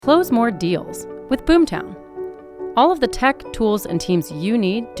Close more deals with Boomtown. All of the tech, tools, and teams you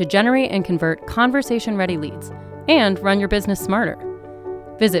need to generate and convert conversation-ready leads and run your business smarter.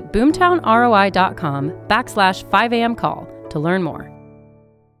 Visit boomtownroi.com/5am call to learn more.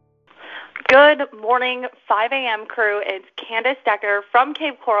 Good morning, 5 a.m. crew. It's Candace Decker from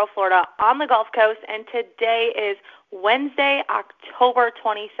Cape Coral, Florida on the Gulf Coast, and today is Wednesday, October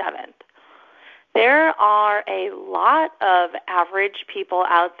 27th. There are a lot of average people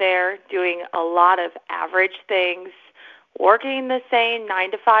out there doing a lot of average things, working the same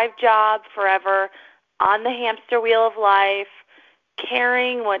 9-to-5 job forever, on the hamster wheel of life,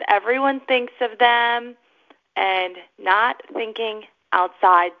 caring what everyone thinks of them, and not thinking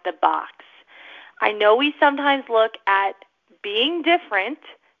outside the box. I know we sometimes look at being different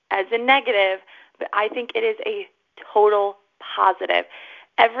as a negative, but I think it is a total positive.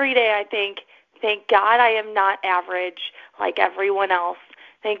 Every day I think, thank God I am not average like everyone else.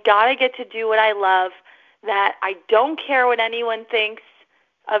 Thank God I get to do what I love, that I don't care what anyone thinks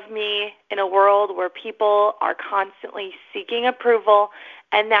of me in a world where people are constantly seeking approval,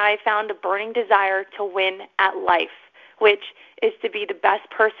 and that I found a burning desire to win at life, which is to be the best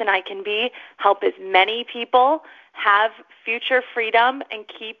person I can be, help as many people have future freedom, and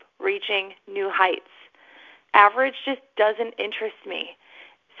keep reaching new heights. Average just doesn't interest me.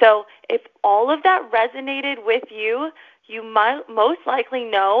 So if all of that resonated with you, you might most likely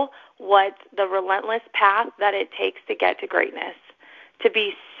know what the relentless path that it takes to get to greatness. To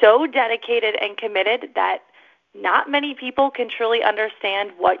be so dedicated and committed that not many people can truly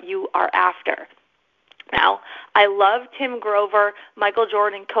understand what you are after. Now, I love Tim Grover, Michael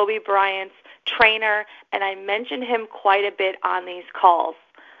Jordan, Kobe Bryant's trainer, and I mention him quite a bit on these calls.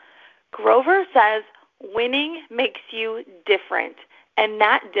 Grover says winning makes you different, and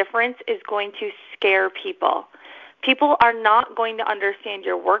that difference is going to scare people. People are not going to understand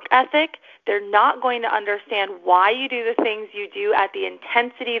your work ethic. They're not going to understand why you do the things you do at the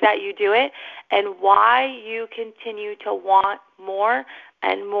intensity that you do it, and why you continue to want more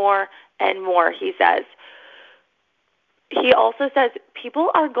and more and more, he says. He also says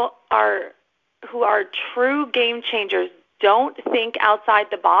people who are true game changers don't think outside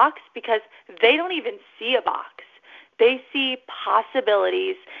the box because they don't even see a box. They see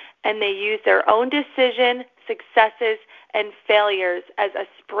possibilities, and they use their own decision, successes, and failures as a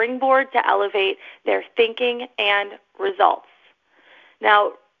springboard to elevate their thinking and results.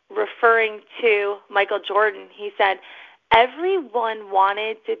 Now, referring to Michael Jordan, he said, everyone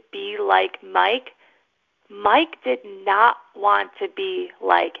wanted to be like Mike. Mike did not want to be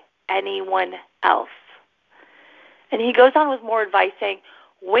like anyone else. And he goes on with more advice saying,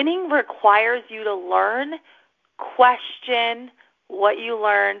 winning requires you to learn, question what you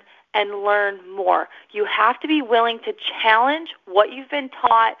learn, and learn more. You have to be willing to challenge what you've been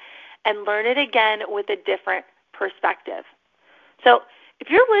taught and learn it again with a different perspective. So if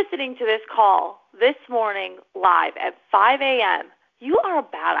you're listening to this call this morning live at 5 a.m., you are a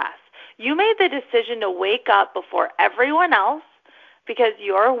badass. You made the decision to wake up before everyone else because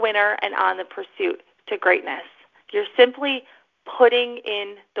you're a winner and on the pursuit to greatness. You're simply putting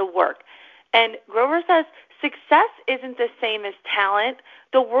in the work. And Grover says success isn't the same as talent.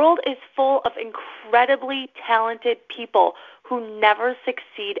 The world is full of incredibly talented people who never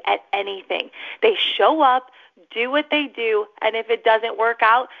succeed at anything. They show up, do what they do, and if it doesn't work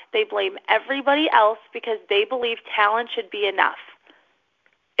out, they blame everybody else because they believe talent should be enough.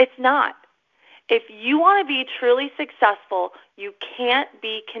 It's not. If you want to be truly successful, you can't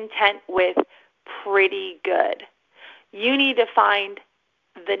be content with pretty good. You need to find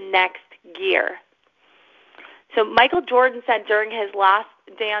the next gear. So Michael Jordan said during his Last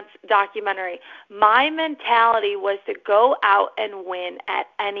Dance documentary, my mentality was to go out and win at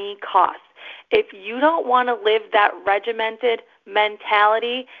any cost. If you don't want to live that regimented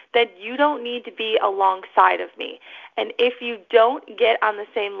mentality, then you don't need to be alongside of me. And if you don't get on the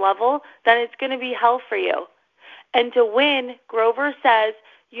same level, then it's going to be hell for you. And to win, Grover says,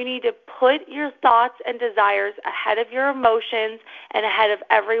 you need to put your thoughts and desires ahead of your emotions and ahead of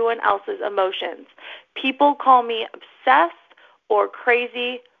everyone else's emotions. People call me obsessed or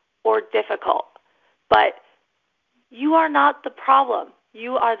crazy or difficult, but you are not the problem.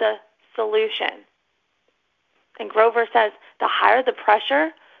 You are the solution. And Grover says, the higher the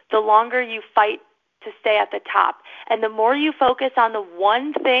pressure, the longer you fight to stay at the top. And the more you focus on the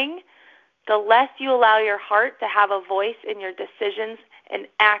one thing, the less you allow your heart to have a voice in your decisions and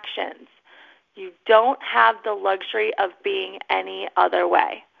actions. You don't have the luxury of being any other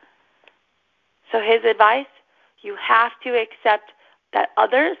way. So his advice, you have to accept that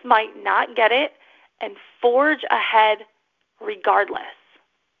others might not get it and forge ahead regardless.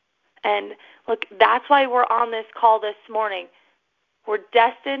 And look, that's why we're on this call this morning. We're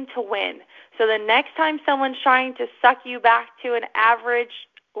destined to win. So the next time someone's trying to suck you back to an average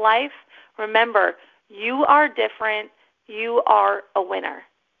life, remember, you are different. You are a winner.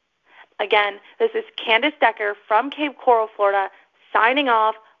 Again, this is Candace Decker from Cape Coral, Florida, signing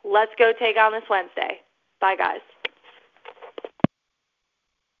off. Let's go take on this Wednesday. Bye, guys.